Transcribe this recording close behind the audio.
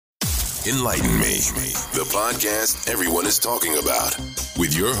Enlighten Me, the podcast everyone is talking about,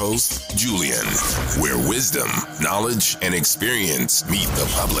 with your host, Julian, where wisdom, knowledge, and experience meet the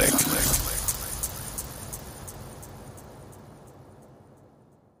public.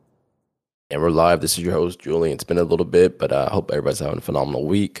 And we're live. This is your host, Julian. It's been a little bit, but I hope everybody's having a phenomenal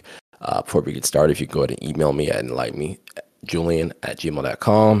week. Before we get started, if you can go ahead and email me at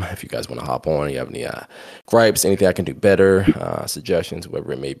enlightenmejulian@gmail.com. If you guys want to hop on, you have any gripes, anything I can do better, suggestions,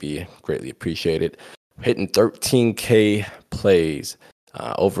 whatever it may be, greatly appreciated. Hitting 13K plays,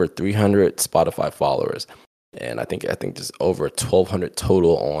 over 300 Spotify followers, and I think just over 1,200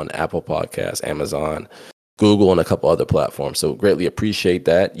 total on Apple Podcasts, Amazon, Google, and a couple other platforms. So greatly appreciate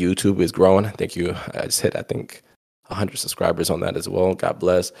that. YouTube is growing. Thank you. I just hit, 100 subscribers on that as well. God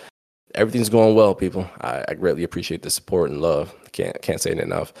bless. Everything's going well, people. I greatly appreciate the support and love. Can't say it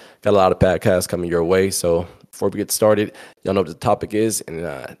enough. Got a lot of podcasts coming your way. So before we get started, y'all know what the topic is.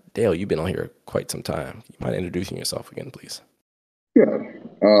 And Dale, you've been on here quite some time. You mind introducing yourself again, please? Yeah.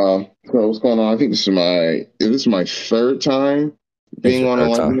 So what's going on? I think this is my third time being on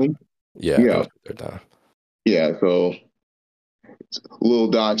Enlighten Me. Yeah. Third time. Yeah. So it's a little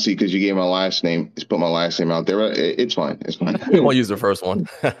doxy because you gave my last name. Just put my last name out there. It's fine. It's fine. We won't use the first one.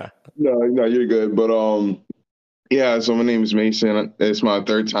 No, you're good. But yeah. So my name is Mason. It's my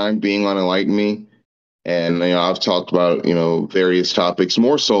third time being on Enlighten Me, and I've talked about various topics,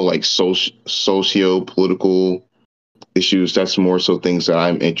 more so like socio-political issues. That's more so things that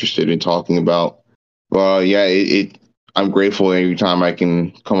I'm interested in talking about. Yeah, I'm grateful every time I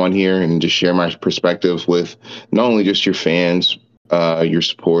can come on here and just share my perspective with not only just your fans, your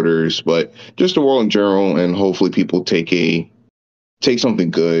supporters, but just the world in general. And hopefully people take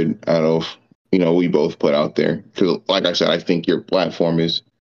something good out of, we both put out there. Because like I said, I think your platform it's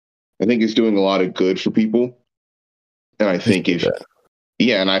doing a lot of good for people. And I think I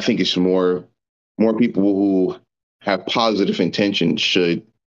think it's more people who have positive intention should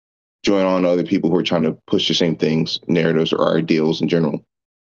join on other people who are trying to push the same things, narratives, or ideals in general.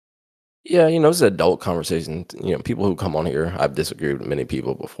 Yeah, it's an adult conversation. People who come on here, I've disagreed with many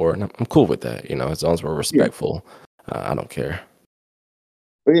people before, and I'm cool with that. As long as we're respectful, I don't care.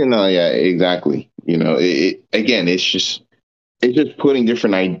 Yeah, exactly. It's just putting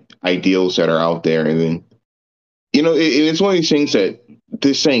different ideals that are out there, and then it's one of these things that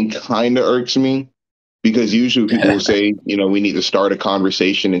this saying kind of irks me, because usually people will say, we need to start a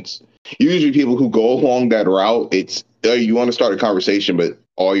conversation. It's usually people who go along that route. It's you want to start a conversation, but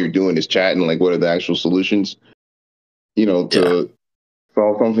all you're doing is chatting. Like, what are the actual solutions? To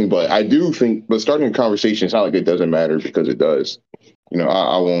solve something. But I do think, but starting a conversation, it's not like it doesn't matter, because it does.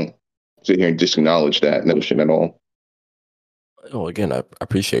 I won't sit here and disacknowledge that notion at all. Oh, again, I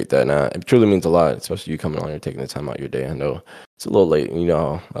appreciate that. And it truly means a lot, especially you coming on here, taking the time out your day. I know it's a little late.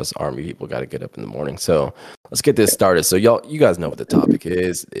 Us Army people got to get up in the morning. So let's get this started. So you guys know what the topic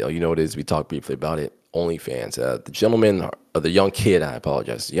is. You know what it is. We talked briefly about it. OnlyFans. The gentleman, or the young kid, I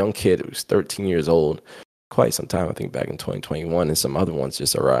apologize. The young kid who was 13 years old, quite some time, I think back in 2021, and some other ones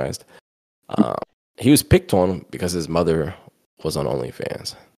just arisen. He was picked on because his mother was on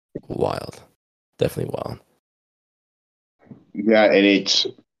OnlyFans. Wild. Definitely wild. Yeah, and it's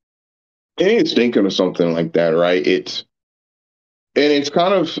thinking of something like that, right? It's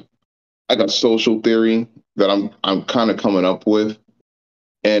kind of like a social theory that I'm kind of coming up with.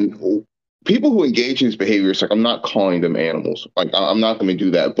 And people who engage in this behavior, it's like, I'm not calling them animals. Like, I'm not going to do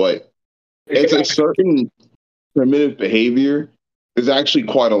that. But it's a certain primitive behavior is actually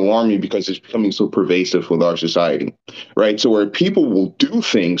quite alarming, because it's becoming so pervasive with our society, right? So where people will do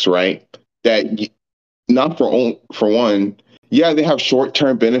things, right, that not for one, yeah, they have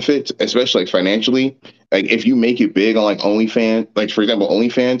short-term benefits, especially like financially. Like, if you make it big on like OnlyFans, like for example,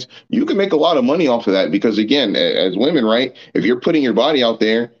 OnlyFans, you can make a lot of money off of that, because again, as women, right, if you're putting your body out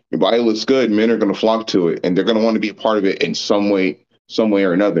there, your body looks good, men are going to flock to it, and they're going to want to be a part of it in some way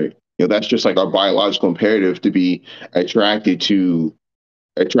or another. That's just like our biological imperative to be attracted to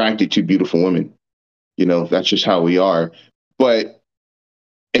beautiful women. That's just how we are. But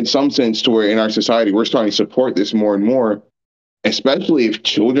in some sense, to where in our society, we're starting to support this more and more, especially if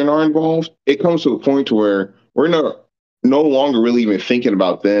children are involved. It comes to a point to where we're no longer really even thinking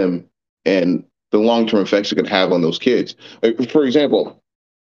about them and the long-term effects it could have on those kids. Like, for example,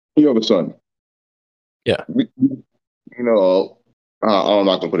 you have a son. Yeah. I'm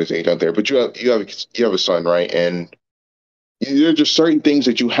not gonna put his age out there, but you have a son, right? And there are just certain things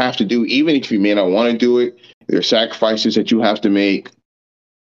that you have to do, even if you may not want to do it. There are sacrifices that you have to make.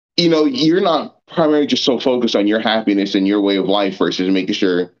 You're not primarily just so focused on your happiness and your way of life versus making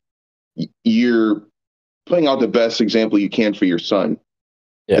sure you're putting out the best example you can for your son.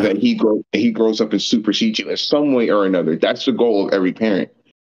 and Yeah. that he grows up and supersedes you in some way or another. That's the goal of every parent.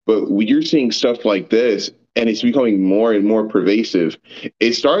 But when you're seeing stuff like this, and it's becoming more and more pervasive,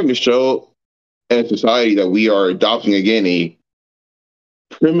 it's starting to show in a society that we are adopting again a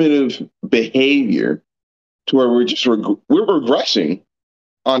primitive behavior to where we're regressing.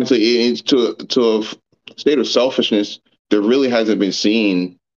 Honestly, it's to a state of selfishness that really hasn't been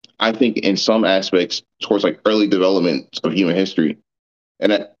seen. I think in some aspects towards like early development of human history.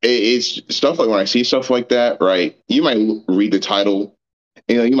 And it's stuff like when I see stuff like that, right? You might read the title,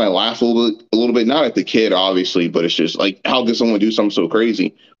 and, you might laugh a little bit, not at the kid, obviously, but it's just like, how could someone do something so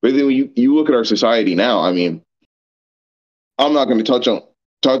crazy? But then when you look at our society now, I mean, I'm not going to touch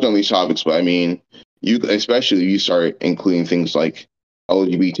on these topics, but I mean, you especially you start including things like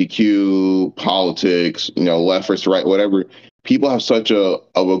LGBTQ politics, left versus right, whatever. People have such a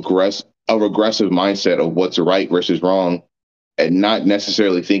regressive mindset of what's right versus wrong, and not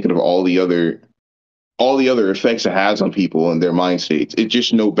necessarily thinking of all the other effects it has on people and their mind states. It's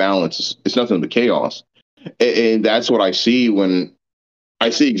just no balance. It's nothing but chaos, and that's what I see when I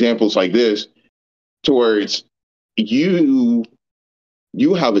see examples like this, to where it's you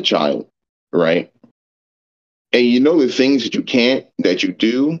you have a child, right? And you know the things that you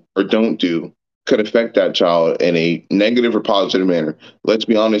do or don't do could affect that child in a negative or positive manner. Let's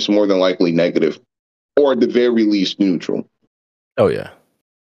be honest, more than likely negative, or at the very least neutral. Oh yeah.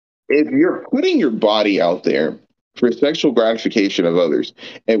 If you're putting your body out there for sexual gratification of others,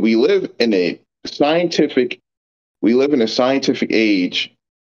 and we live in a scientific age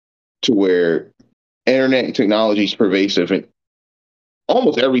to where internet and technology is pervasive in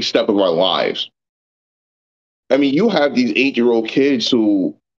almost every step of our lives. I mean, you have these 8-year-old kids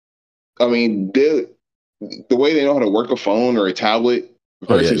who, I mean, the way they know how to work a phone or a tablet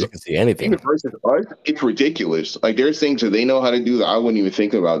Oh yeah. versus You can see anything. even versus us, it's ridiculous. Like there's things that they know how to do that I wouldn't even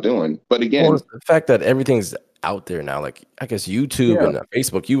think about doing. But Well, again, it's the fact that everything's out there now, like I guess YouTube yeah, and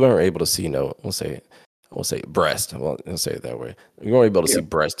Facebook, you weren't able to see we'll say breast. Well, let's say it that way. You weren't able to yeah, see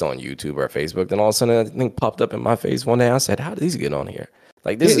breast on YouTube or Facebook. Then all of a sudden, that thing popped up in my face one day. I said, "How did these get on here?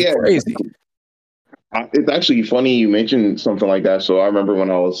 Like this is yeah. crazy." It's actually funny you mentioned something like that. So I remember when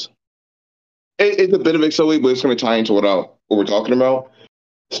I was, it's a bit of accelerate, but it's going to tie into what we're talking about.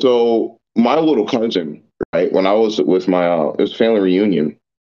 So my little cousin, right, when I was with my, it was family reunion,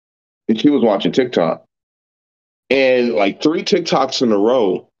 and she was watching TikTok, and like 3 TikToks in a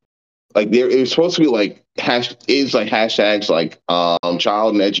row, like there, it was supposed to be like hashtags like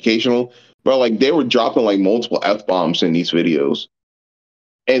child and educational, but like they were dropping like multiple F-bombs in these videos.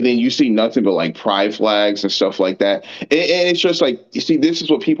 And then you see nothing but like pride flags and stuff like that. And it's just like, you see, this is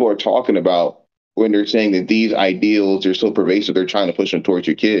what people are talking about when they're saying that these ideals are so pervasive, they're trying to push them towards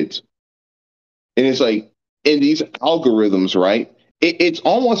your kids. And it's like, in these algorithms, right? It's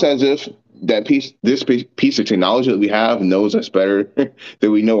almost as if this piece of technology that we have knows us better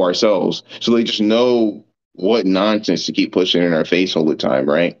than we know ourselves. So they just know what nonsense to keep pushing in our face all the time,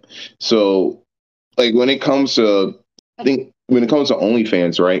 right? So, like I think when it comes to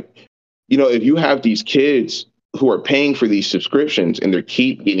OnlyFans, right? If you have these kids who are paying for these subscriptions and they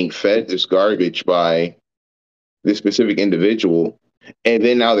keep getting fed this garbage by this specific individual, and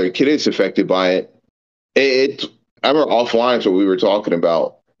then now their kid is affected by it. It I remember offline what we were talking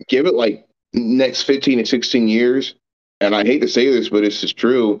about. Give it like next 15 to 16 years, and I hate to say this, but it's just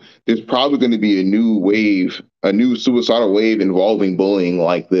true. There's probably going to be a new wave, a new suicidal wave involving bullying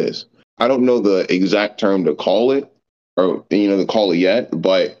like this. I don't know the exact term to call it, or to call it yet,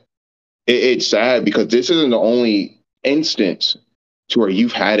 but it's sad because this isn't the only instance to where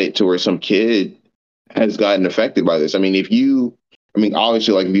you've had it to where some kid has gotten affected by this. I mean,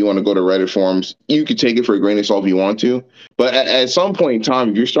 obviously, like if you want to go to Reddit forums, you could take it for a grain of salt if you want to. But at some point in time,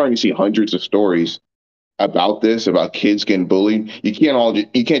 if you're starting to see hundreds of stories about this, about kids getting bullied, you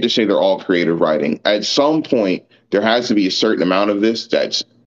can't just say they're all creative writing. At some point, there has to be a certain amount of this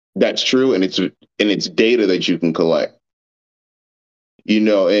that's true, and it's data that you can collect.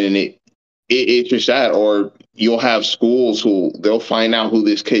 And it's just that, or you'll have schools who they'll find out who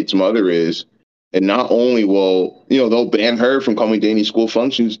this kid's mother is, and not only will they'll ban her from coming to any school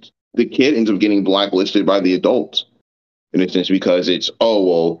functions, the kid ends up getting blacklisted by the adults in a sense because it's, oh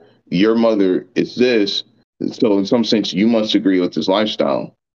well, your mother is this, so in some sense you must agree with this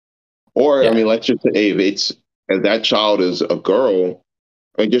lifestyle. Or I Yeah. mean, let's just say if that child is a girl,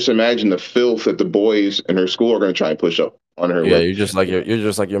 I mean, just imagine the filth that the boys in her school are going to try and push up on her. Yeah, you're just like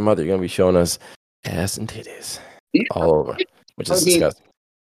your mother. You're gonna be showing us ass and titties Yeah, all over, which I is mean, disgusting.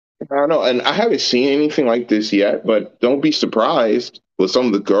 I don't know, and I haven't seen anything like this yet. But don't be surprised with some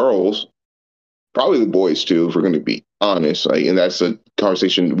of the girls, probably the boys too, if we're going to be honest. Like, and that's a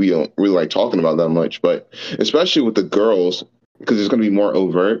conversation we don't really like talking about that much. But especially with the girls, because it's going to be more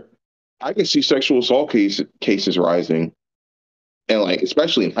overt. I can see sexual assault cases rising, and like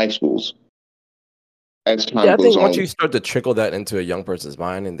especially in high schools as Yeah, time I goes think once on. you start to trickle that into a young person's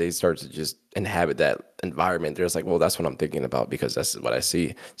mind and they start to just inhabit that environment, they're just like, well, that's what I'm thinking about because that's what I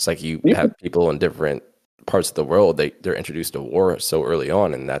see. It's like you Yeah. have people in different parts of the world, they're introduced to war so early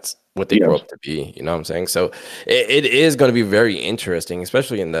on, and that's what they grow Yes. up to be. You know what I'm saying? So it is going to be very interesting,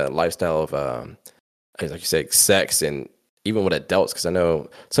 especially in the lifestyle of, like you said, sex and even with adults. Because I know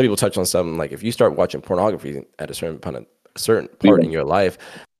some people touch on something like if you start watching pornography at a certain part Yeah. in your life,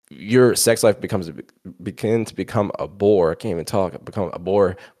 your sex life begins to become a bore. I can't even talk. Become a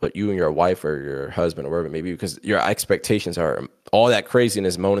bore, but you and your wife or your husband or whatever it may be, because your expectations are all that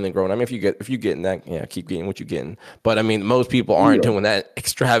craziness, moaning and groaning. I mean, if you getting that, yeah, keep getting what you're getting. But I mean, most people aren't Yeah. doing that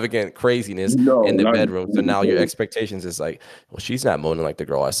extravagant craziness No, in the not. bedroom. So now your expectations is like, well, she's not moaning like the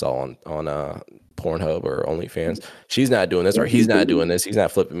girl I saw on Pornhub or OnlyFans. She's not doing this, or he's not doing this. He's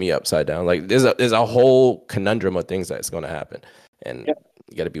not flipping me upside down. Like there's a whole conundrum of things that's going to happen, and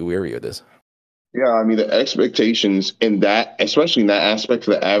you got to be weary of this. Yeah, I mean the expectations in that, especially in that aspect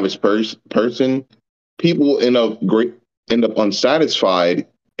for the average person, people end up unsatisfied,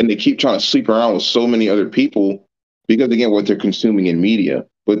 and they keep trying to sleep around with so many other people because again, what they're consuming in media,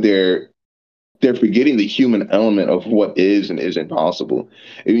 but they're forgetting the human element of what is and isn't possible.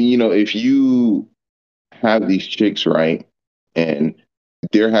 I mean, if you have these chicks, right, and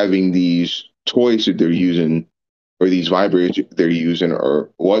they're having these toys that they're using, or these vibrators they're using,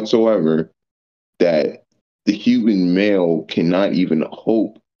 or whatsoever that the human male cannot even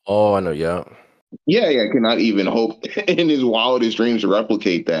hope. Oh, I know. Yeah. Yeah, cannot even hope in his wildest dreams to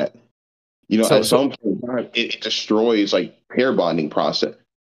replicate that. So At so some point in time, it destroys like pair bonding so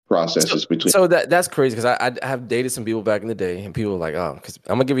processes between. so that's crazy because I have dated some people back in the day, and people were like, oh, because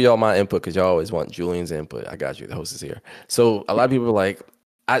I'm gonna give you all my input because y'all always want Julian's input. I got you. The host is here. So a lot of people were like,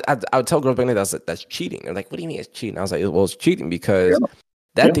 I would tell girls back in the day that's cheating. They're like, what do you mean it's cheating? I was like, well, it's cheating Yeah, because yeah,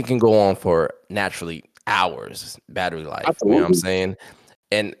 that thing can go on for naturally hours, battery life. You know what I'm absolutely. saying?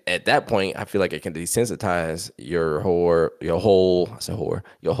 And at that point, I feel like it can desensitize your whole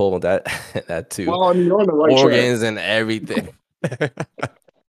that that too, Well, I mean, you're on the right track. organs and everything.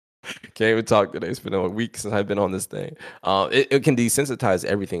 Can't even talk today. It's been a week since I've been on this thing. It can desensitize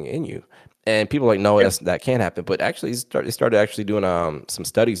everything in you, and people are like, no, Yeah, that can't happen. But actually, it started actually doing some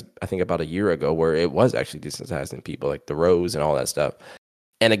studies. I think about a year ago, where it was actually desensitizing people, like the rose and all that stuff.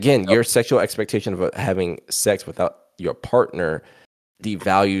 And again, yeah, your sexual expectation of having sex without your partner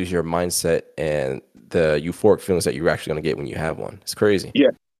devalues your mindset and the euphoric feelings that you're actually going to get when you have one. It's crazy. yeah,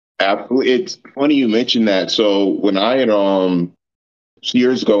 absolutely. It's funny you mentioned that. So when I had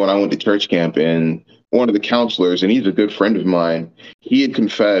years ago when I went to church camp, and one of the counselors, and he's a good friend of mine, he had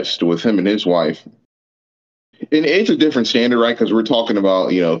confessed with him and his wife. And it's a different standard, right? Because we're talking about,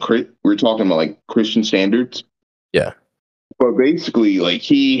 we're talking about like Christian standards. Yeah. But basically, like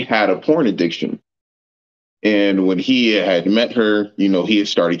he had a porn addiction. And when he had met her, he had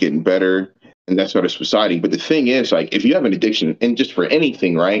started getting better and that started subsiding. But the thing is, like, if you have an addiction, and just for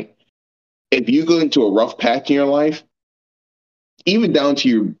anything, right? If you go into a rough patch in your life, even down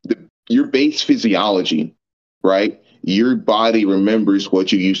to your base physiology, right? Your body remembers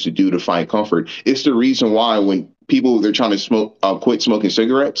what you used to do to find comfort. It's the reason why when people they're trying to quit smoking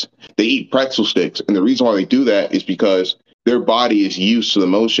cigarettes, they eat pretzel sticks, and the reason why they do that is because their body is used to the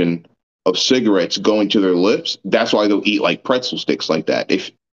motion of cigarettes going to their lips. That's why they'll eat like pretzel sticks like that.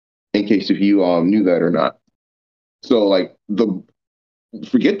 If in case if you knew that or not. So like the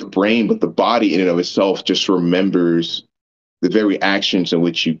forget the brain, but the body in and of itself just remembers the very actions in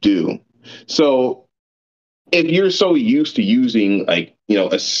which you do. So if you're so used to using like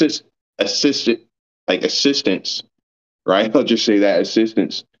assistant like assistance, right? I'll just say that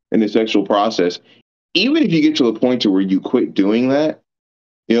assistance in the sexual process. Even if you get to the point to where you quit doing that,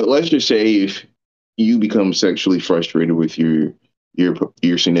 let's just say if you become sexually frustrated with your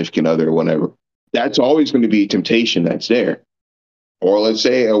significant other or whatever, that's always going to be a temptation that's there. Or let's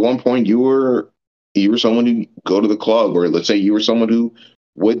say at one point you were someone who go to the club, or let's say you were someone who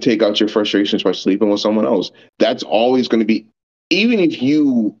would take out your frustrations by sleeping with someone else. That's always going to be, even if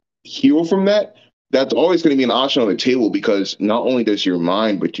you heal from that, that's always going to be an option on the table because not only does your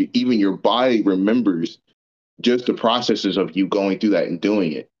mind, but even your body remembers just the processes of you going through that and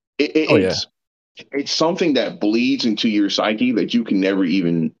doing it. Oh yeah. It's something that bleeds into your psyche that you can never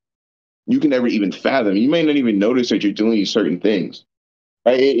even fathom. You may not even notice that you're doing these certain things.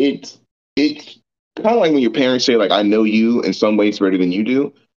 Right? It's kind of like when your parents say like I know you in some ways better than you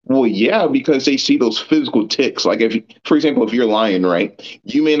do. Well, yeah, because they see those physical ticks. Like if, for example, if you're lying, right,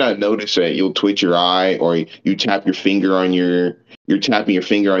 you may not notice that you'll twitch your eye or you tap your finger on you're tapping your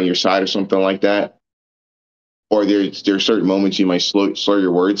finger on your side or something like that. Or there's certain moments you might slur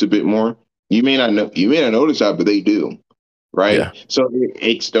your words a bit more. You may not notice that, but they do, Yeah. right? So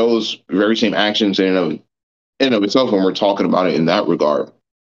it's those very same actions in of itself when we're talking about it in that regard.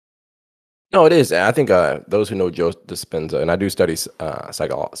 No, it is. And I think those who know Joe Dispenza, and I do study the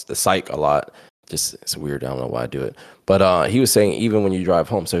psych a lot. Just it's weird. I don't know why I do it, but he was saying even when you drive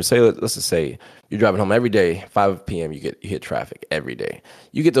home. So say let's just say you're driving home every day, 5 p.m. You hit traffic every day.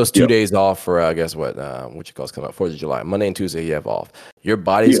 You get those 2 days off for I guess what you call coming up 4th of July, Monday and Tuesday you have off. Your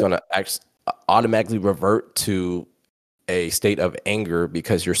body's gonna automatically revert to a state of anger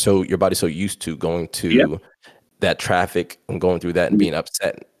because your body's so used to going to that traffic and going through that and being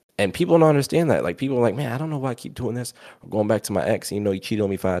upset. And people don't understand that. Like people are like, man, I don't know why I keep doing this. Or going back to my ex, he cheated on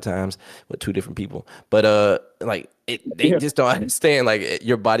me 5 times with 2 different people. But they just don't understand. Like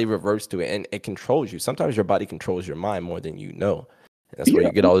your body reverts to it and it controls you. Sometimes your body controls your mind more than you know. And that's where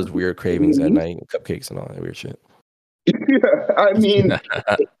you get all those weird cravings at night, cupcakes and all that weird shit. I mean,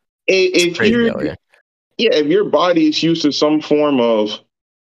 if you're if your body is used to some form of,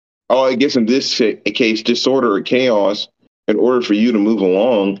 I guess in this case, disorder or chaos, in order for you to move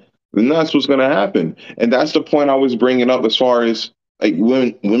along, then that's what's going to happen. And that's the point I was bringing up as far as like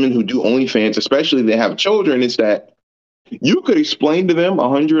women who do OnlyFans, especially if they have children, is that you could explain to them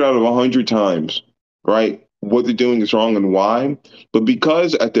 100 out of 100 times, right, what they're doing is wrong and why. But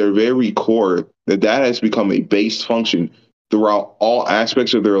because at their very core, that has become a base function throughout all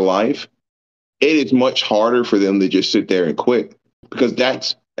aspects of their life, it is much harder for them to just sit there and quit because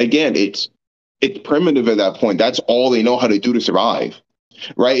that's, again, it's primitive at that point. That's all they know how to do to survive,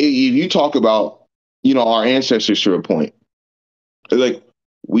 right? If you talk about, our ancestors to a point, like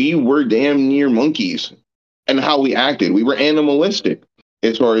we were damn near monkeys and how we acted. We were animalistic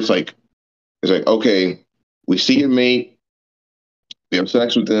as far as like, it's like, okay, we see a mate, we have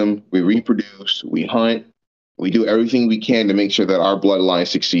sex with them, we reproduce, we hunt, we do everything we can to make sure that our bloodline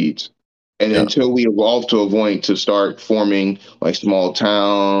succeeds. And until we evolve to a point to start forming like small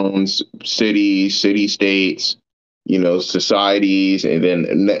towns, cities, city states, societies, and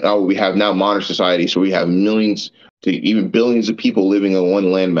then we have now modern society, so we have millions to even billions of people living in one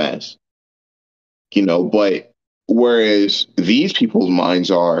landmass. But whereas these people's minds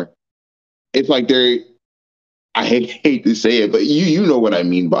are, it's like I hate to say it, but you know what I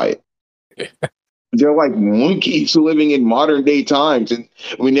mean by it. They're like monkeys living in modern day times. And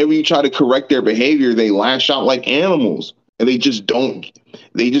whenever you try to correct their behavior, they lash out like animals and they just don't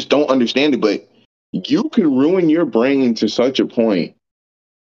understand it. But you can ruin your brain to such a point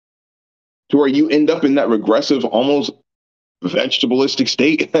to where you end up in that regressive, almost vegetabilistic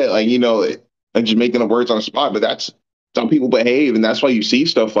state. I'm just making up words on the spot, but that's how people behave. And that's why you see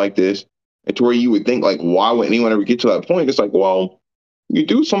stuff like this. And to where you would think like, why would anyone ever get to that point? It's like, well, you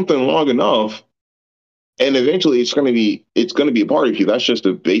do something long enough, and eventually it's going to be a part of you. That's just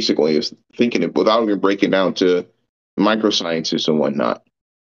a basic way of thinking it without even breaking down to microsciences and whatnot.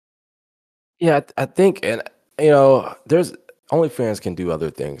 Yeah, I think, and there's OnlyFans can do other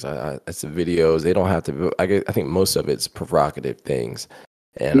things. It's the videos. They don't have to. I think most of it's provocative things,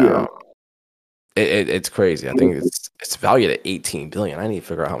 and it's crazy. I think it's valued at 18 billion. I need to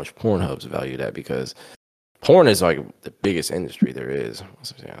figure out how much Pornhub's valued at because porn is like the biggest industry there is.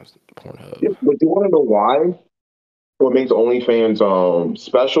 Pornhub. Yeah, but do you want to know why? What makes OnlyFans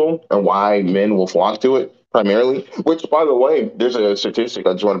special and why men will flock to it primarily? Which, by the way, there's a statistic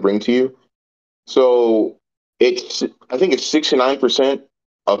I just want to bring to you. So I think it's 69%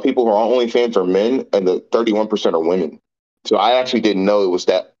 of people who are on OnlyFans are men, and the 31% are women. So I actually didn't know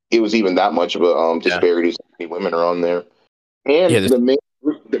it was even that much of a disparity. So many women are on there, and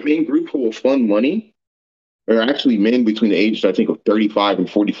the main group who will fund money are actually men between the ages, I think, of 35 and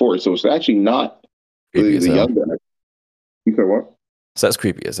 44. So it's actually not the young guys. You said what? So that's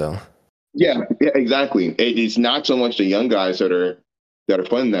creepy as hell. Yeah, exactly. It's not so much the young guys that are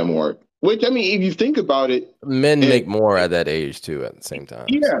funding that more. Which, I mean, if you think about it, men make more at that age too. At the same time,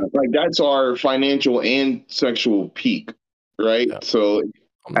 yeah, like that's our financial and sexual peak, right? Yeah. So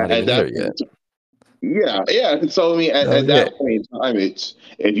at that point, yeah. So I mean, at that point in time, it's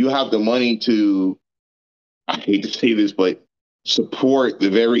if you have the money to, I hate to say this, but support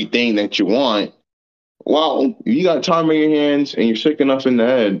the very thing that you want. Well, you got time on your hands and you're sick enough in the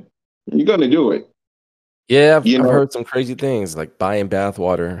head, you're gonna do it. Yeah, I've heard some crazy things like buying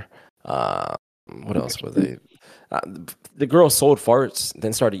bathwater. What else were they? The girl sold farts,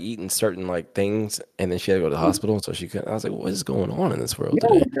 then started eating certain like things, and then she had to go to the hospital. So she could. I was like, what is going on in this world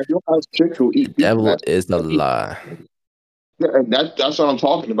today? Chicks will The eat people. devil is the lie. And that's what I'm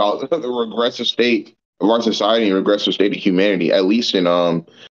talking about. The regressive state of our society and regressive state of humanity, at least in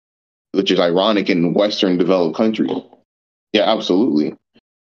which is ironic in Western developed countries. Yeah, absolutely.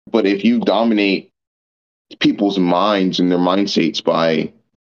 But if you dominate people's minds and their mind states by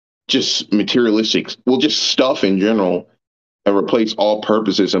just materialistic, well, just stuff in general, and replace all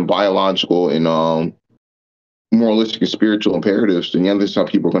purposes and biological and moralistic and spiritual imperatives, then yeah, this is how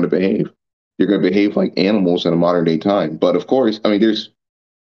people are going to behave. You're going to behave like animals in a modern day time. But of course, I mean,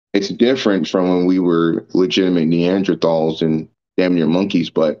 it's different from when we were legitimate Neanderthals and damn near monkeys,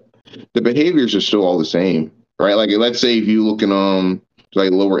 but the behaviors are still all the same, right? Like, let's say if you look in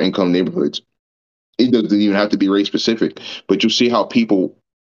like lower income neighborhoods, it doesn't even have to be race specific, but you'll see how people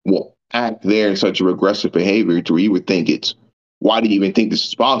will act there in such a regressive behavior to where you would think it's, why do you even think this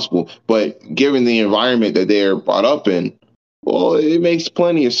is possible? But given the environment that they're brought up in, well, it makes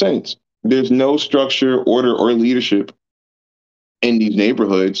plenty of sense. There's no structure, order, or leadership in these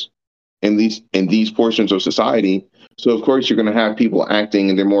neighborhoods, in these portions of society. So of course you're going to have people acting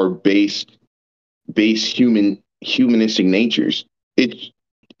in their more base humanistic natures. It's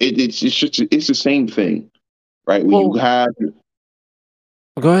the same thing, right? When you have.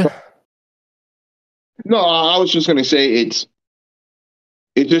 Go ahead. No, I was just going to say it's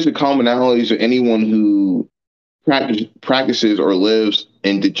just a commonality to anyone who practices or lives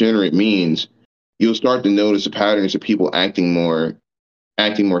in degenerate means. You'll start to notice the patterns of people acting more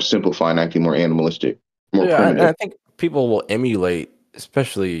simplified, acting more animalistic, more primitive. I think people will emulate,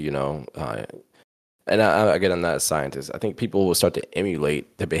 especially and again, I'm not a scientist. I think people will start to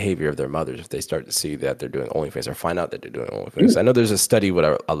emulate the behavior of their mothers if they start to see that they're doing OnlyFans or find out that they're doing OnlyFans. I know there's a study with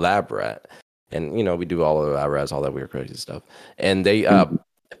a lab rat, and we do all of the lab rats, all that weird crazy stuff, and they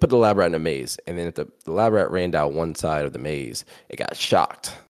put the lab rat in a maze, and then if the lab rat ran down one side of the maze, it got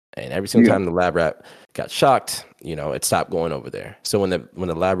shocked, and every single time the lab rat got shocked, it stopped going over there. So when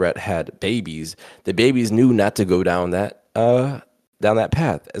the lab rat had babies, the babies knew not to go down that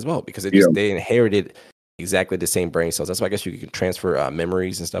path as well, because they inherited exactly the same brain cells. That's why I guess you can transfer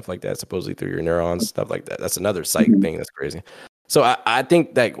memories and stuff like that, supposedly through your neurons, stuff like that. That's another psych thing that's crazy. So I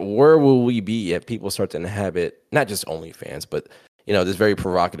think that where will we be if people start to inhabit not just OnlyFans, but this very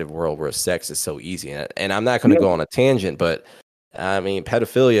provocative world where sex is so easy? And I'm not going to go on a tangent, but I mean,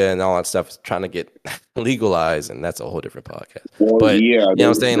 pedophilia and all that stuff is trying to get legalized, and that's a whole different podcast. Well, but what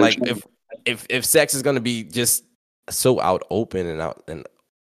I'm saying, like, if sex is going to be just so out open and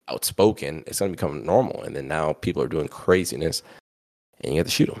outspoken, it's going to become normal, and then now people are doing craziness, and you have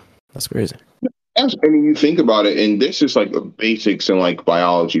to shoot them. That's crazy. I mean, you think about it, and this is like the basics in like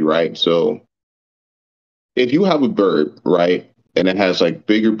biology, right? So, if you have a bird, right, and it has like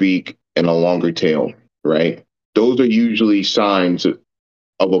bigger beak and a longer tail, right? Those are usually signs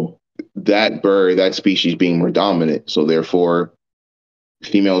of that bird, that species being more dominant. So therefore,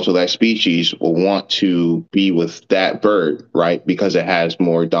 females of that species will want to be with that bird, right? Because it has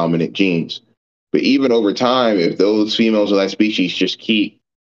more dominant genes. But even over time, if those females of that species just keep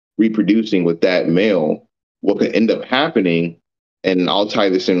reproducing with that male, what could end up happening, and I'll tie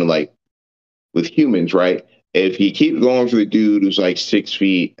this in like with humans, right? If you keep going for the dude who's like 6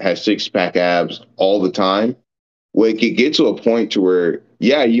 feet, has 6-pack abs all the time, well, it could get to a point to where,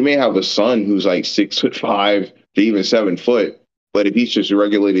 yeah, you may have a son who's like 6'5" to even 7 foot, but if he's just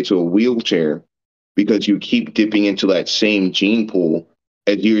regulated to a wheelchair because you keep dipping into that same gene pool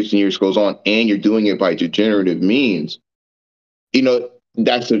as years and years goes on, and you're doing it by degenerative means,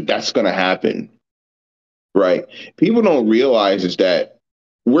 that's going to happen, right? People don't realize is that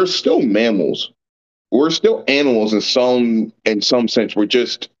we're still mammals. We're still animals in some sense.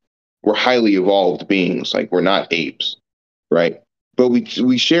 We're highly evolved beings. Like, we're not apes, right? But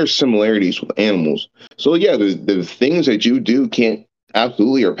we share similarities with animals. So yeah, the things that you do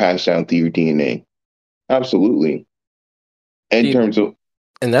absolutely are passed down through your DNA. Absolutely.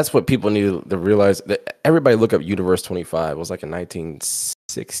 And that's what people need to realize, that everybody look up Universe 25. It was like a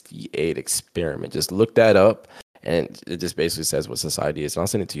 1968 experiment. Just look that up, and it just basically says what society is. And I'll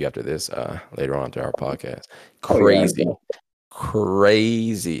send it to you after this, later on to our podcast. Crazy.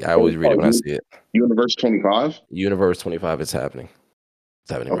 Crazy. I always read it when I see it. Universe 25? Universe 25 is happening.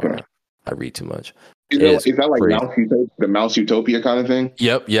 It's happening right now. I read too much. Is that like the Mouse Utopia kind of thing?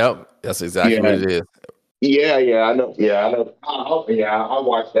 Yep. That's exactly what it is. Yeah, I know. I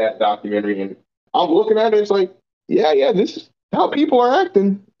watched that documentary, and I'm looking at it. It's like, this is how people are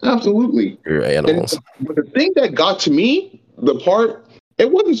acting. Absolutely. You're animals. But the thing that got to me,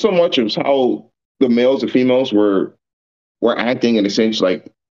 it wasn't so much as how the males and females were acting in a sense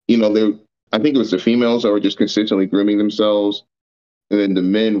like, they I think it was the females that were just consistently grooming themselves. And then the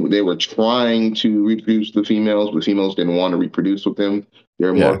men, they were trying to reproduce the females, but females didn't want to reproduce with them.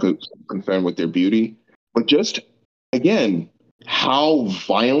 They're more Yeah. concerned with their beauty. But just, again, how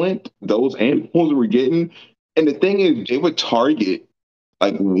violent those animals were getting. And the thing is, they would target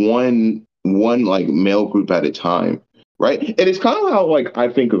like one like male group at a time, right? And it's kind of how like I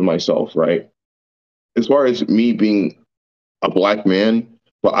think of myself, right? As far as me being a black man,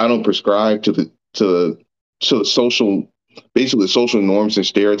 but I don't prescribe to the social, basically the social norms and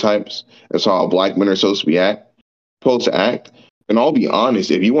stereotypes as how black men are supposed to act. And I'll be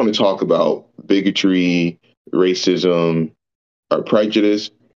honest, if you want to talk about bigotry, racism, or prejudice,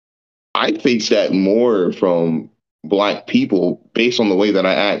 I face that more from black people based on the way that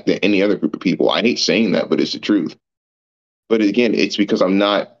I act than any other group of people. I hate saying that, but it's the truth. But again, it's because I'm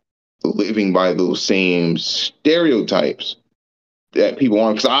not living by those same stereotypes that people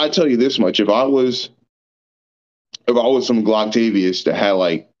want. Because I tell you this much: if I was some Gloctavius that had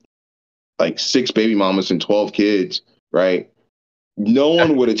like 6 baby mamas and 12 kids, right? No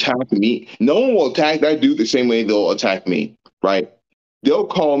one would attack me. No one will attack that dude the same way they'll attack me, right? They'll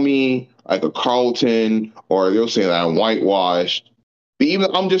call me like a Carlton, or they'll say that I'm whitewashed. But even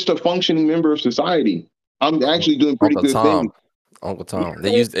I'm just a functioning member of society. I'm actually doing pretty Uncle good Tom. things. Uncle Tom.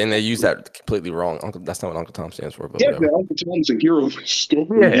 They use that completely wrong. That's not what Uncle Tom stands for. But Yeah, whatever. Uncle Tom's a hero of the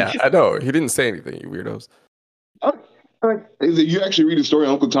story. Yeah, I know. He didn't say anything, you weirdos. You actually read the story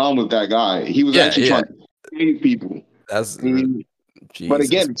of Uncle Tom with that guy. He was actually trying to save people. That's But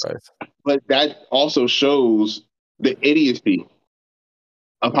again, Christ. but that also shows the idiocy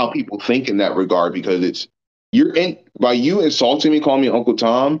of how people think in that regard, because by you insulting me, calling me Uncle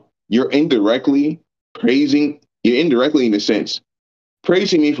Tom, you're indirectly in a sense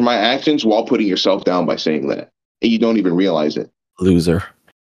praising me for my actions while putting yourself down by saying that, and you don't even realize it. Loser.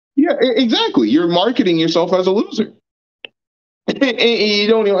 Yeah, exactly. You're marketing yourself as a loser. And you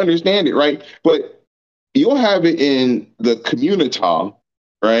don't even understand it, right? But you'll have it in the community,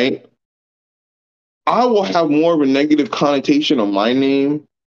 right? I will have more of a negative connotation on my name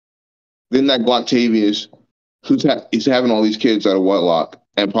than that Gloctavius is having all these kids out of wedlock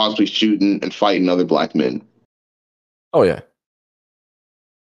and possibly shooting and fighting other black men. Oh yeah.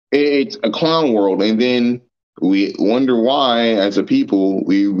 It's a clown world, and then we wonder why, as a people,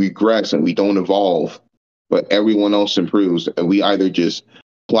 we regress and we don't evolve, but everyone else improves, and we either just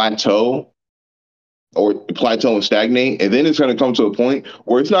plateau and stagnate, and then it's going to come to a point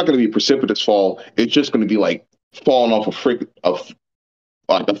where it's not going to be precipitous fall. It's just going to be like falling off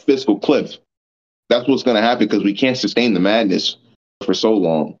like a fiscal cliff. That's what's going to happen, because we can't sustain the madness for so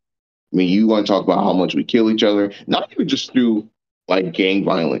long. I mean, you want to talk about how much we kill each other, not even just through like gang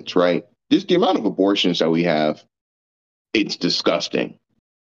violence, right? Just the amount of abortions that we have, it's disgusting.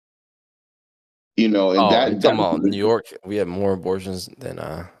 And talking about New York, we have more abortions than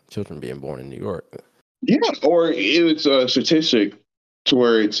children being born in New York. Yeah, or it's a statistic to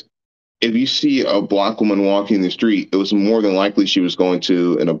where it's, if you see a black woman walking the street, it was more than likely she was going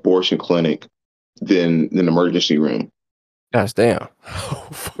to an abortion clinic than an emergency room. Gosh damn.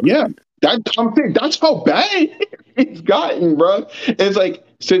 Yeah, that's how bad it's gotten, bro. It's like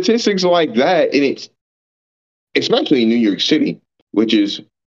statistics like that, and it's especially in New York City, which is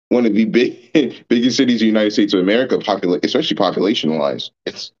one of the biggest cities in the United States of America, especially population-wise.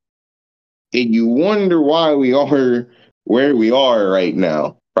 And you wonder why we are where we are right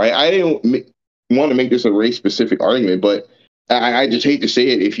now, right? I didn't want to make this a race-specific argument, but I just hate to say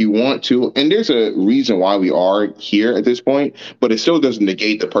it. If you want to, and there's a reason why we are here at this point, but it still doesn't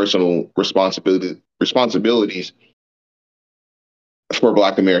negate the personal responsibilities for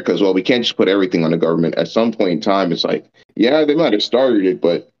Black America as well. We can't just put everything on the government. At some point in time, it's like, yeah, they might have started it,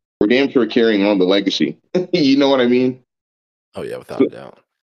 but we're damn sure carrying on the legacy. You know what I mean? Oh yeah, without a doubt.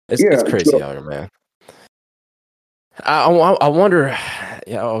 It's crazy out here, man. I wonder.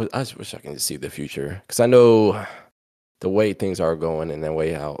 Yeah, I just wish I can see the future, because I know the way things are going, and the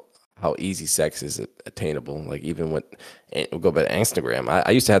way how easy sex is attainable. Like even when we'll go back to Instagram,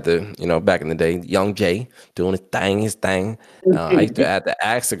 I used to have to, back in the day, young Jay doing his thing. I used to have to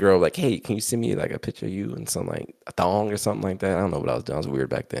ask the girl like, "Hey, can you send me like a picture of you and some like a thong or something like that?" I don't know what I was doing. I was weird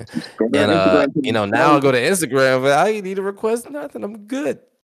back then. And now I go to Instagram, but I need to request nothing. I'm good.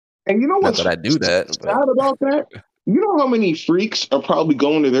 And you know what's not that I do that sad about that? You know how many freaks are probably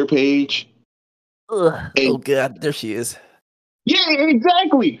going to their page? Oh God, there she is. Yeah,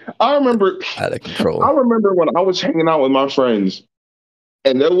 exactly. I remember out of control. I remember when I was hanging out with my friends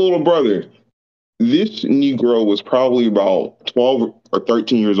and their little brother. This Negro was probably about 12 or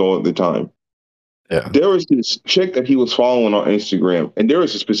 13 years old at the time. Yeah. There was this chick that he was following on Instagram, and there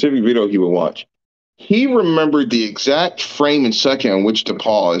was a specific video he would watch. He remembered the exact frame and second in which to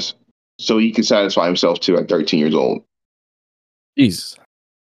pause so he could satisfy himself too at 13 years old. Jesus.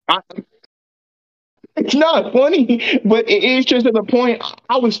 It's not funny, but it is just at the point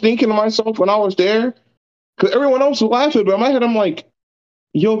I was thinking to myself when I was there, because everyone else was laughing, but in my head, I'm like,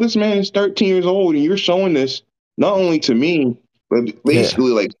 yo, this man is 13 years old, and you're showing this not only to me, but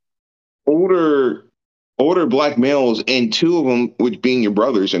basically like older black males, and two of them which being your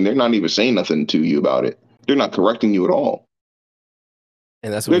brothers, and they're not even saying nothing to you about it. They're not correcting you at all.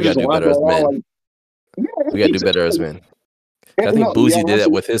 And that's what we got to do better as men. Like, we got to do better as men. I think Boozy did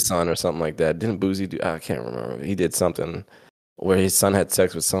that with his son or something like that. Didn't Boozy do? I can't remember. He did something where his son had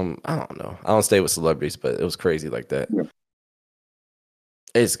sex with some. I don't know. I don't stay with celebrities, but it was crazy like that. Yeah.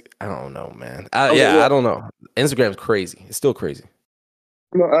 I don't know, man. I don't know. Instagram's crazy. It's still crazy.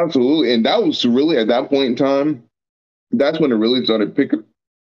 No, absolutely. And that was really at that point in time. That's when it really started picking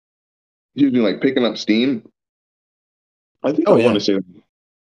up steam. I think I want to say,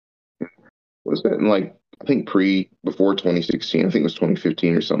 was that in like, I think before 2016, I think it was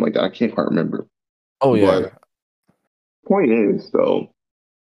 2015 or something like that. I can't quite remember. Oh yeah. But point is though,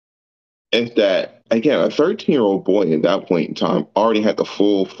 is that again, a 13-year-old boy at that point in time already had the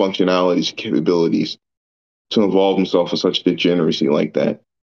full functionalities and capabilities to involve himself in such degeneracy like that.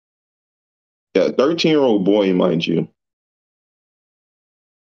 Yeah, 13-year-old boy, mind you.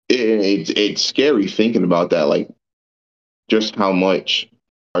 It's scary thinking about that, like just how much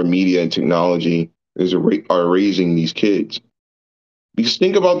our media and technology are raising these kids. Because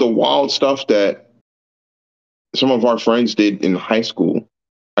think about the wild stuff that some of our friends did in high school.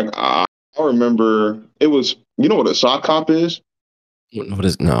 Like I remember it was, you know what a sock hop is? What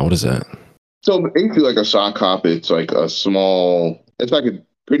is that? So basically like a sock hop, it's like it's like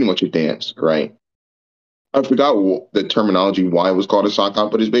pretty much a dance, right? I forgot the terminology why it was called a sock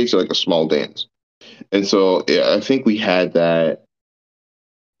hop, but it's basically like a small dance. And so I think we had that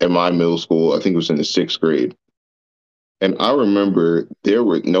in my middle school. I think it was in the 6th grade. And I remember there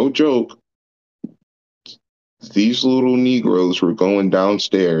were, no joke, these little Negroes were going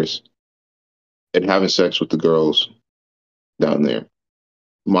downstairs and having sex with the girls down there.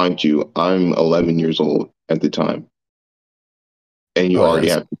 Mind you, I'm 11 years old at the time. And you already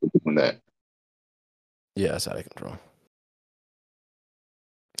have people doing that. Yeah, that's out of control.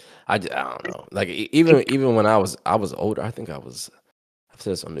 I don't know. Like even when I was older, I think I've said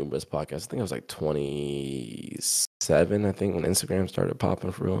this on numerous podcasts. I think I was like 27. I think when Instagram started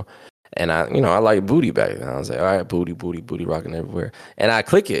popping for real, and I like booty back then. I was like, all right, booty rocking everywhere, and I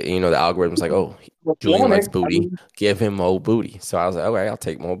click it. The algorithm's like, oh, Julian likes booty, give him more booty. So I was like, okay, I'll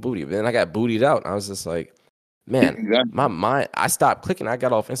take more booty. But then I got bootied out, and I was just like, man, my mind. I stopped clicking. I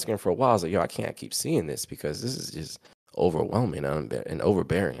got off Instagram for a while. I was like, yo, I can't keep seeing this because this is just overwhelming and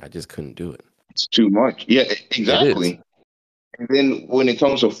overbearing. I just couldn't do it. It's too much. Yeah, exactly. And then when it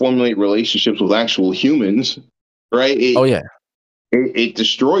comes to formulate relationships with actual humans, right? It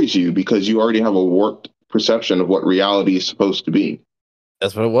destroys you because you already have a warped perception of what reality is supposed to be.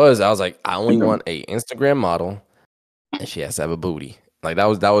 That's what it was. I was like, I only want a Instagram model, and she has to have a booty. Like that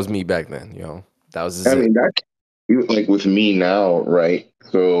was me back then. That was. I mean, that like with me now, right?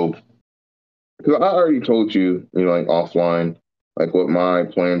 So. Because I already told you, like offline, like what my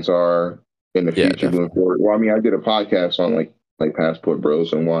plans are in the future moving forward. Well, I mean, I did a podcast on like Passport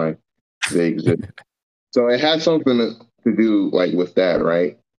Bros and why they exist. So it had something to do like with that,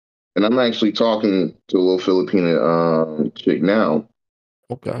 right? And I'm actually talking to a little Filipina chick now.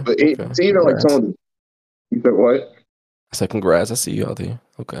 Okay. But it's either like someone. You said what? I said congrats. I see you out there.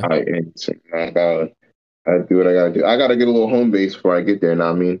 Okay. I gotta do what I gotta do. I gotta get a little home base before I get there. Now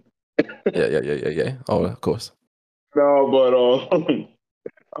I mean. Yeah. Oh, of course. No, but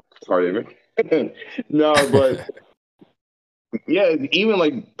sorry, man. No, but yeah, even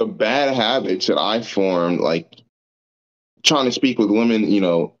like the bad habits that I formed, like trying to speak with women,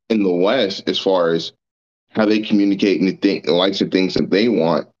 in the West, as far as how they communicate and the likes of things that they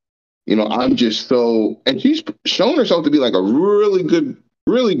want. I'm just so, and she's shown herself to be like a really good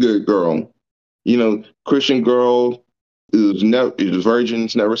girl. Christian girl. Who's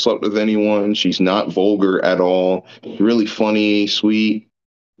virgins, never slept with anyone. She's not vulgar at all. Really funny, sweet.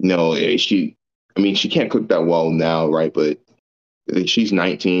 No, she can't cook that well now, right? But she's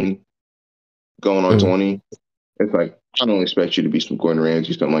 19, going on 20. It's like, I don't expect you to be some Gordon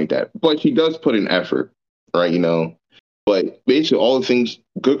Ramsay, something like that. But she does put in effort, right? But basically all the things,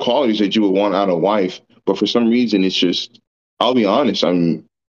 good qualities that you would want out of a wife. But for some reason, it's just, I'll be honest, I'm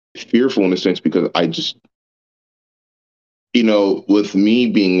fearful in a sense because I just, with me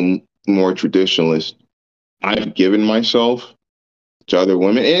being more traditionalist, I've given myself to other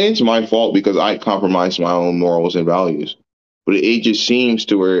women, and it's my fault because I compromise my own morals and values. But it just seems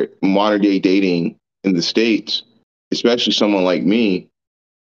to where modern day dating in the States, especially someone like me,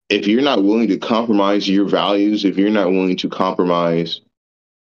 if you're not willing to compromise your values, if you're not willing to compromise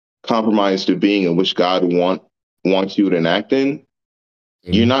the being in which wants you to enact in,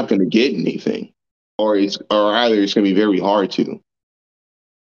 you're not going to get anything, or either it's going to be very hard to,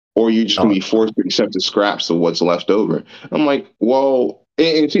 or you're just going to be forced to accept the scraps of what's left over. I'm like, well,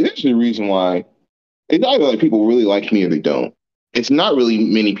 and see, that's the reason why it's either like people really like me or they don't. It's not really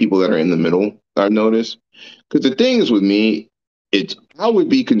many people that are in the middle, I've noticed. Because the thing is with me, I would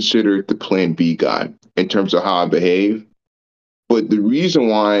be considered the plan B guy in terms of how I behave. But the reason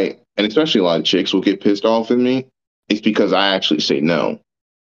why, and especially a lot of chicks will get pissed off at me, is because I actually say no.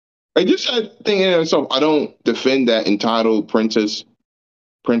 I just thing in itself, I don't defend that entitled princess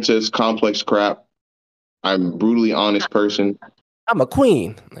complex crap. I'm a brutally honest person. I'm a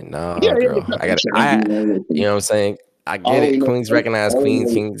queen. Like, no, girl. You know what I'm saying? I get it. Queens recognize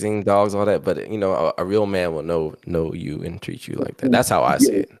queens, kings, and dogs, all that. But, a real man will know you and treat you like that. That's how I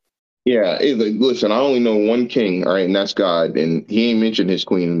see it. Yeah. Like, listen, I only know one king, all right, and that's God. And he ain't mentioned his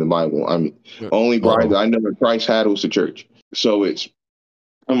queen in the Bible. I mean, only bride that I know that Christ had was the church. So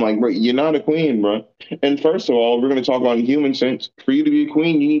I'm like, bro, you're not a queen, bro. And first of all, we're going to talk about in human sense. For you to be a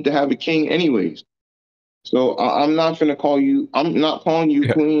queen, you need to have a king anyways. So I'm not calling you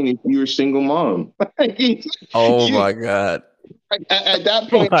queen if you're a single mom. Oh my God. At that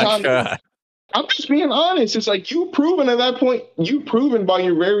point in time, I'm just being honest. It's like you've proven by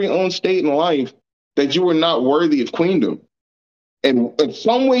your very own state in life that you are not worthy of queendom. And in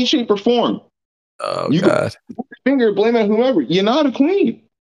some way, shape, or form. Oh, you God. Can put your finger, blame it on whoever. You're not a queen.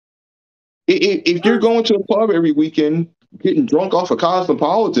 If you're going to the club every weekend, getting drunk off of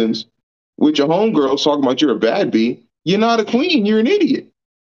Cosmopolitans, with your homegirls talking about you're a bad bee, you're not a queen. You're an idiot.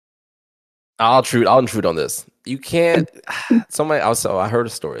 I'll intrude on this. You can't. I heard a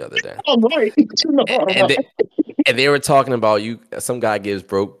story the other day. I'm right. And they were talking about you. Some guy gives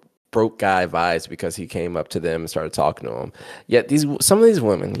broke guy vibes because he came up to them and started talking to them. Yet some of these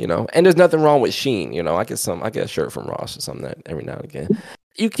women, and there's nothing wrong with Shein. I get a shirt from Ross or something every now and again.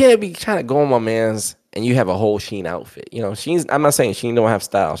 You can't be trying to go on my man's and you have a whole Shein outfit. I'm not saying Shein don't have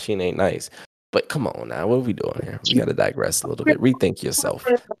style. Shein ain't nice. But come on now, what are we doing here? We got to digress a little bit. Rethink yourself.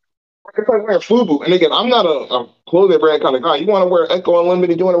 It's like wearing FUBU. And again, I'm not a clothing brand kind of guy. You want to wear Echo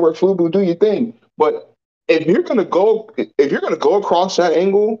Unlimited, you want to wear FUBU, do your thing. But if you're gonna go across that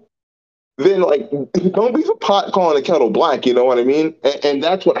angle, then don't be the pot calling the kettle black. You know what I mean? And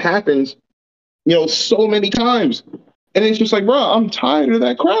that's what happens, so many times. And it's just like, bro, I'm tired of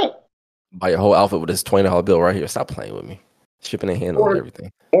that crap. Buy your whole outfit with this $20 bill right here. Stop playing with me. Shipping and handling and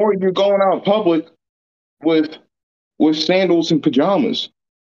everything. Or you're going out in public with sandals and pajamas.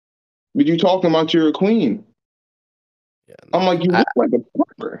 But you talking about you're a queen. Yeah, no, I'm like, you look like a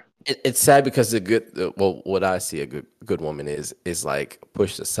plumber. It's sad because what I see a good woman is like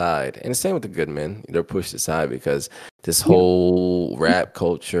pushed aside, and the same with the good men. They're pushed aside because this whole rap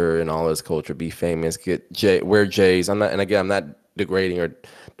culture and all this culture, be famous, wear J's. I'm not degrading or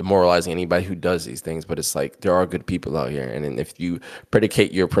demoralizing anybody who does these things, but it's like there are good people out here, and if you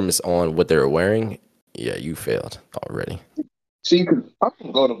predicate your premise on what they're wearing, yeah, you failed already. See, I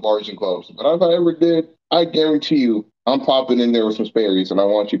can go to bars and clubs, but if I ever did, I guarantee you, I'm popping in there with some Sperry's, and I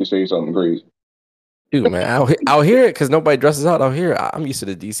want you to say something crazy. Dude, man, I'll hear it because nobody dresses out out here. I'm used to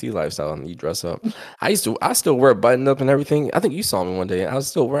the DC lifestyle, and you dress up. I still wear a button up and everything. I think you saw me one day, and I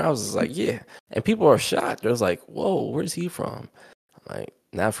was just like, yeah. And people are shocked. They're like, whoa, where's he from? I'm like,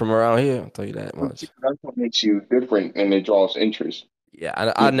 not from around here. I'll tell you that much. That's what makes you different, and it draws interest.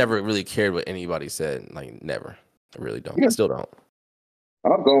 Yeah, I never really cared what anybody said. Like, never. I really don't. Yeah. I still don't.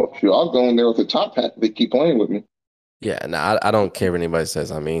 I'll go in there with a top hat. They keep playing with me. Yeah, no, I don't care what anybody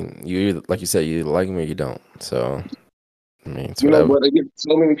says. I mean, like you said, you like me or you don't. So, I mean, it's whatever. But again,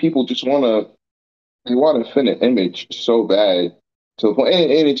 so many people just want to fit an image so bad to the point,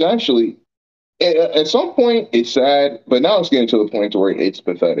 and it's actually at some point it's sad, but now it's getting to the point where it's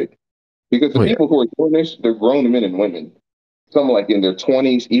pathetic because the people who are doing this, they're grown men and women, some like in their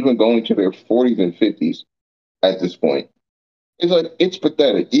 20s, even going to their 40s and 50s at this point. It's like it's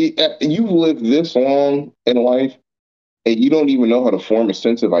pathetic. You've lived this long in life. And you don't even know how to form a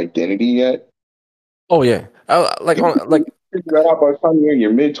sense of identity yet. Oh yeah, figure that out by the time you're in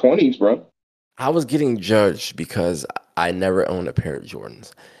your mid-20s, bro. I was getting judged because I never owned a pair of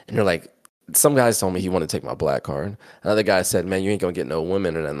Jordans, and they're like, some guys told me he wanted to take my black card. Another guy said, "Man, you ain't gonna get no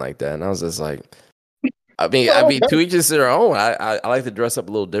women or nothing like that." And I was just like, I mean, to each their own. I like to dress up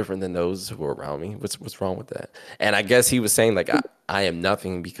a little different than those who are around me. What's wrong with that? And I guess he was saying like I am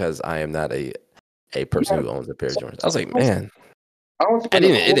nothing because I am not a person Yeah, who owns a pair of so, Jordans. I so was like, man, I don't spend a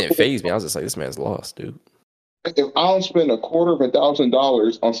it quarter. didn't phase me. I was just like, this man's lost, dude. If I don't spend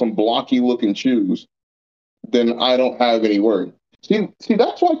 $250,000 on some blocky looking shoes, then I don't have any word. See,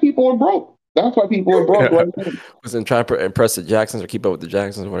 that's why people are broke. That's why people are broke right now. Wasn't trying to impress the Jacksons or keep up with the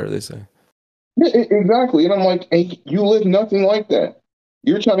Jacksons, whatever they say. Yeah, exactly. And I'm like, hey, you live nothing like that.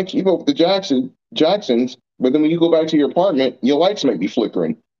 You're trying to keep up with the Jacksons, but then when you go back to your apartment, your lights might be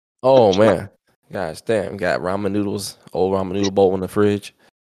flickering. Oh man, gosh damn, got ramen noodles, old ramen noodle bowl in the fridge.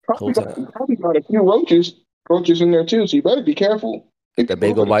 Whole time. Probably got a few roaches in there too. So you better be careful. If The you go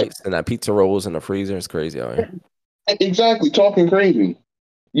bagel for the bites and that pizza rolls in the freezer is crazy out here. exactly talking crazy.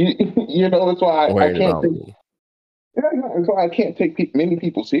 You you know that's why I Worrying can't about take me. that's why I can't take many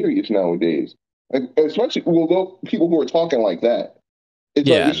people serious nowadays. Like, especially people who are talking like that. It's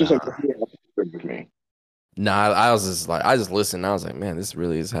like Yeah, it's just like nah. with me. Nah, I was just like, I just listened. I was like, man, this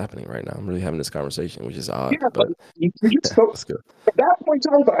really is happening right now. I'm really having this conversation, which is Yeah, odd, like but you just so let's go. at that point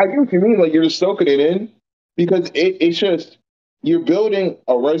in time, I get what you mean. Like you're just soaking it in because it's just you're building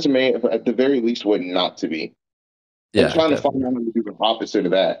a resume at the very least what not to be, and Yeah, trying to find definitely. out how to do the opposite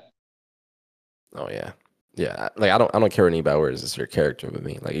of that. Oh yeah, yeah. Like I don't care anybody where it's your character with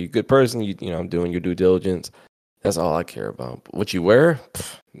me. Like you're a good person. You know, I'm doing your due diligence. That's all I care about. But what you wear,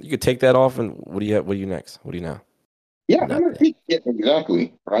 you could take that off, and what do you have? What do you next? What do you now? Yeah, Nothing. yeah,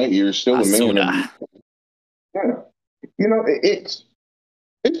 exactly. Right, you're still a man, Asuna. and yeah,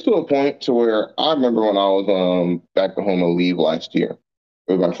 it's to a point to where I remember when I was back at home on leave last year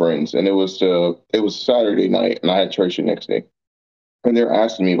with my friends, and it was Saturday night, and I had church the next day, and they're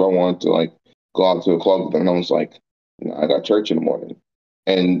asking me if I wanted to like go out to a club with them, and I was like, no, I got church in the morning,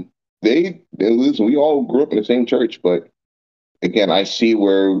 and they listen. We all grew up in the same church, but again, I see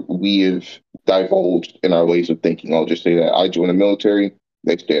where we have divulged in our ways of thinking. I'll just say that I joined the military,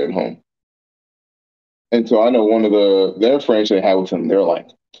 they stayed at home. And so I know one of their friends they had with them, they're like,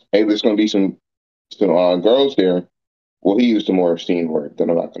 hey, there's going to be some girls there. Well, he used a more obscene word that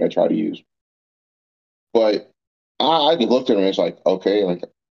I'm not going to try to use. But I just looked at him and it's like, okay, like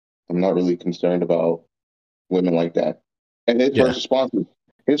I'm not really concerned about women like that. And Yeah. his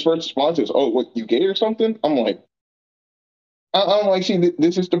first response is, oh, what, you gay or something? I'm like, see,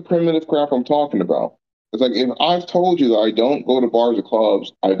 this is the primitive crap I'm talking about. It's like if I've told you that I don't go to bars or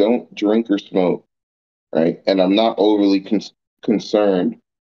clubs, I don't drink or smoke, right? And I'm not overly concerned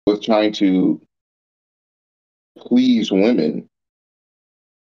with trying to please women.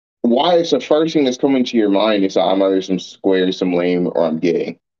 Why is the first thing that's coming to your mind is that I'm either some square, some lame, or I'm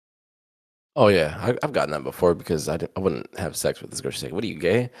gay? Oh yeah, I've gotten that before because I wouldn't have sex with this girl. She's like, "What are you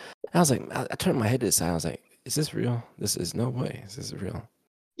gay?" And I was like, I turned my head to the side. I was like, "Is this real? This is no way. Is this real?"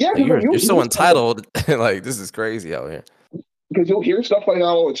 Yeah, Like you're so you entitled. Like this is crazy out here. because you'll hear stuff like that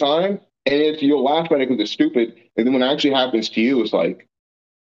all the time, and if you'll laugh at it because it's stupid, and then when it actually happens to you, it's like,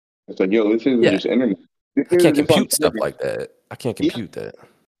 yo, this isn't Yeah, just internet. This I can't isn't just on compute stuff internet. like that. I can't Yeah, compute that.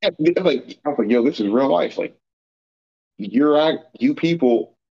 yeah, like I was like, yo, this is real life. Like you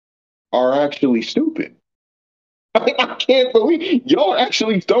people are actually stupid. I can't believe y'all are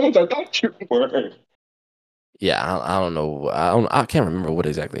actually dumb as I thought you were. Yeah, I don't know. I can't remember what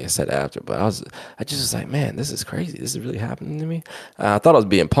exactly I said after, but I just was like, man, this is crazy. This is really happening to me. I thought I was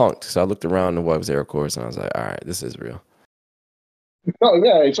being punked, so I looked around and what was there, of course, and I was like, all right, this is real. No,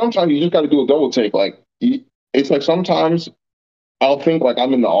 yeah, sometimes you just got to do a double take. It's like sometimes I'll think like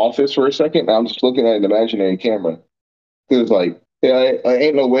I'm in the office for a second, and I'm just looking at an imaginary camera. Because like, yeah, I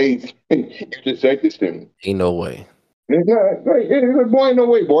ain't no way you just said this to me. Ain't no way. Yeah, like, boy, ain't no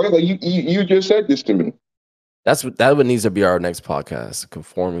way, boy. Like you just said this to me. That would needs to be our next podcast,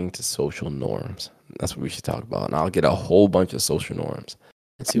 conforming to social norms. That's what we should talk about. And I'll get a whole bunch of social norms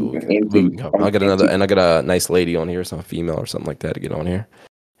and see what we can cover. I'll get I get a nice lady on here, some female or something like that to get on here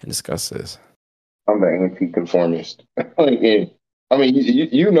and discuss this. I'm the anti-conformist. Yeah. I mean,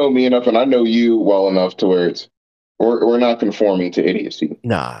 you know me enough, and I know you well enough to where we're not conforming to idiocy.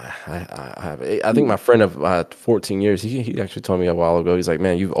 Nah, I think my friend of 14 years, he actually told me a while ago, he's like,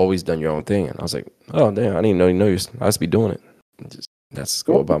 man, you've always done your own thing. And I was like, oh, damn, I didn't know you know I just be doing it. That's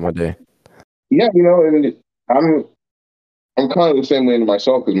go about my day. Yeah, and I'm kind of the same way to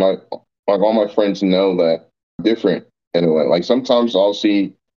myself because all my friends know that I'm different in a way. Like sometimes I'll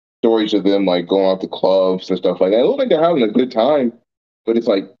see stories of them like going out to clubs and stuff like that. It looks like they're having a good time, but it's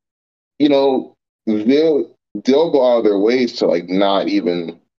like you know they'll go out of their ways to like not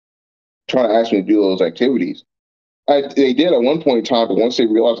even try to ask me to do those activities. They did at one point in time, but once they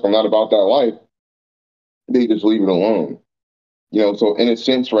realized I'm not about that life, they just leave it alone. So in a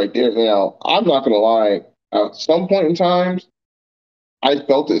sense, right there. Now, I'm not gonna lie. At some point in time, I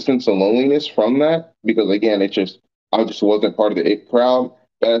felt a sense of loneliness from that because again, I just wasn't part of the it crowd.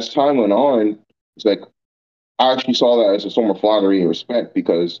 But as time went on, it's like I actually saw that as a form of flattery and respect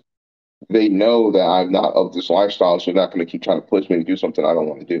because they know that I'm not of this lifestyle, so they're not going to keep trying to push me to do something I don't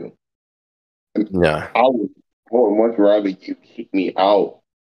want to do. And Yeah. I would much rather you keep me out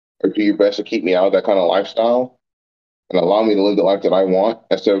or do your best to keep me out of that kind of lifestyle and allow me to live the life that I want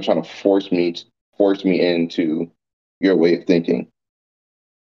instead of trying to force me into your way of thinking.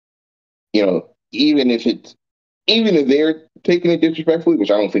 Even if they're taking it disrespectfully,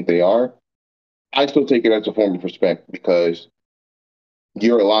 which I don't think they are, I still take it as a form of respect because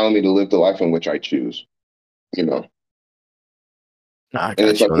you're allowing me to live the life in which I choose. You know, I and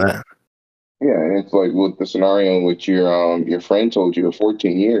it's got you like on that. yeah, and it's like with the scenario in which your friend told you of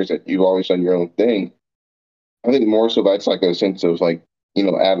 14 years that you've always done your own thing. I think more so that's like a sense of like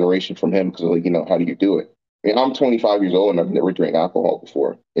admiration from him because like how do you do it? I mean, I'm 25 years old and I've never drank alcohol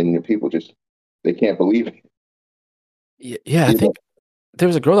before, and people just they can't believe it. Yeah, I You know? think there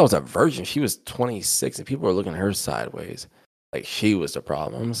was a girl that was a virgin. She was 26, and people were looking at her sideways, like she was the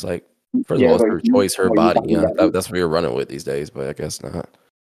problem. It's like, first of Yeah, all, it's it's like her choice, her you body. haven't gotten, That's what you're running with these days. But I guess not.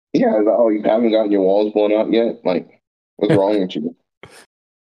 yeah, it's like, oh, you haven't gotten your walls blown out yet. Like, what's wrong with you?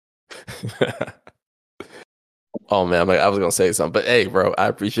 Oh man, I was gonna say something, but hey, bro, I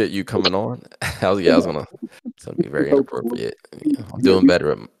appreciate you coming on. I was gonna. It's gonna be very inappropriate. Yeah, I'm doing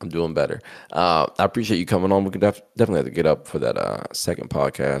better. I'm doing better. I appreciate you coming on. We can definitely have to get up for that second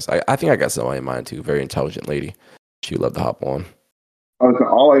podcast. I think I got somebody in mind too. Very intelligent lady. She'd love to hop on. Okay,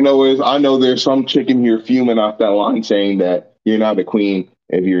 all I know is I know there's some chick in here fuming off that line saying that you're not a queen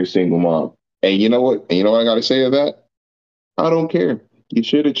if you're a single mom. And you know what? And you know what I got to say to that? I don't care. You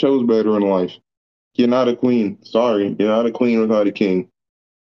should have chose better in life. You're not a queen. Sorry, you're not a queen without a king.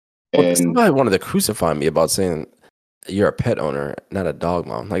 Well, And somebody wanted to crucify me about saying you're a pet owner, not a dog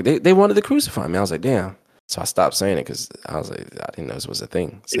mom. Like they wanted to crucify me. I was like, damn. So I stopped saying it because I was like, I didn't know this was a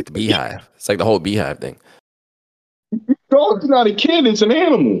thing. It's like the beehive. It's like the whole beehive thing. dog's not a kid; it's an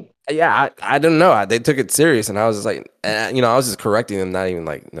animal. Yeah, I didn't know. They took it serious, and I was just like, I was just correcting them, not even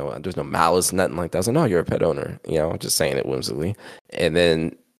like, no, there's no malice, nothing like that. I was like, no, you're a pet owner, just saying it whimsically. And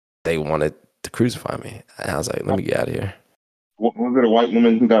then they wanted to crucify me, and I was like, let me get out of here. Was it a white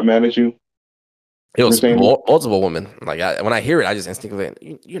woman who got mad at you? It was saying multiple women. Like when I hear it, I just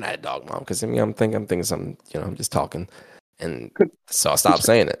instinctively, you're not a dog mom, because I'm thinking something, I'm just talking, and so I stopped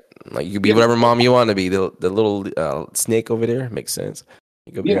saying it. Like you can be whatever mom you want to be. The little snake over there makes sense.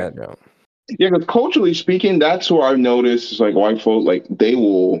 You go be that now. Yeah, because culturally speaking, that's where I've noticed is like white folk, like they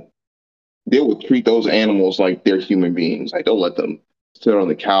will treat those animals like they're human beings. Like they'll let them sit on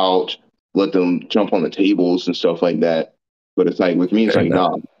the couch, let them jump on the tables and stuff like that. But it's like with me, it's Fair like,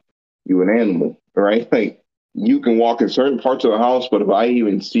 enough. nah, you an animal, right? Like you can walk in certain parts of the house, but if I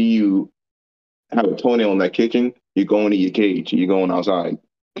even see you have a toenail in that kitchen, you're going to your cage. You're going outside.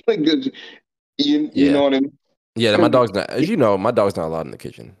 Like, 'cause you Yeah. know what I mean? Yeah, my dog's not, as you know, my dog's not allowed in the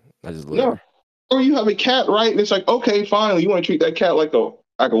kitchen. I just live No. there. Or you have a cat, right? And it's like, okay, fine. You want to treat that cat like a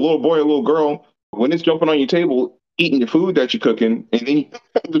little boy or a little girl. When it's jumping on your table, eating your food that you're cooking, and then you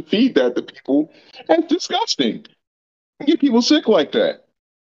have to feed that to people, that's disgusting. You get people sick like that.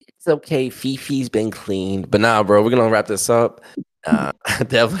 It's okay. Fifi's been cleaned. But nah, bro, we're going to wrap this up. I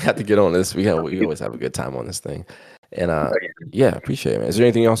definitely have to get on this. We always have a good time on this thing. And yeah, appreciate it, man. Is there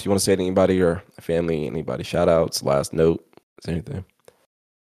anything else you want to say to anybody or family, anybody? Shout outs, last note, is there anything?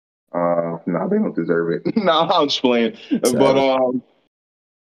 No, they don't deserve it. No, I'm just playing. But Savage.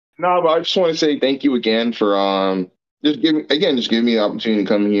 no, but I just want to say thank you again for just giving me the opportunity to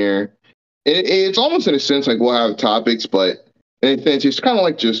come here. It's almost in a sense like we'll have topics, but in a sense it's kind of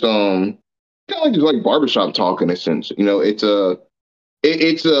like just like barbershop talk in a sense. It's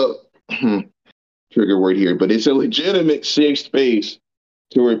a trigger word here, but it's a legitimate safe space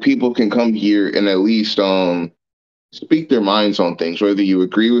to where people can come here and at least speak their minds on things, whether you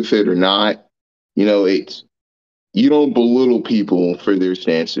agree with it or not. It's you don't belittle people for their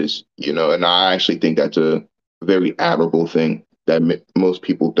stances, and I actually think that's a very admirable thing that most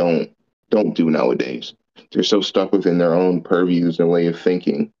people don't do nowadays. They're so stuck within their own purviews and way of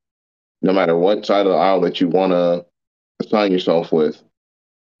thinking, no matter what side of the aisle that you want to assign yourself with,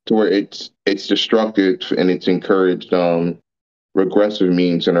 to where it's destructive and it's encouraged regressive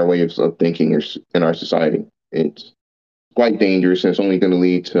means in our way of thinking in our society. It's quite dangerous, and it's only going to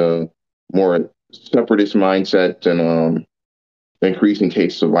lead to more separatist mindsets and increasing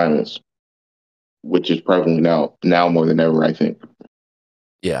cases of violence, which is prevalent now more than ever, I think.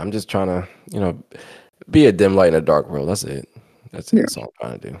 Yeah, I'm just trying to, be a dim light in a dark world. That's it. That's it. Yeah. That's all I'm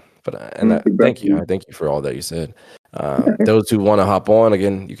trying to do. But thank Exactly. you. I thank you for all that you said. Those who want to hop on,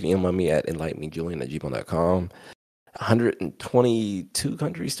 again, you can email me at enlightenmejulian@gmail.com. 122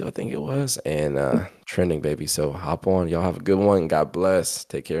 countries still, I think it was, and trending, baby. So hop on. Y'all have a good one. God bless.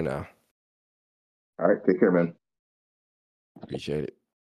 Take care now. All right. Take care, man. Appreciate it.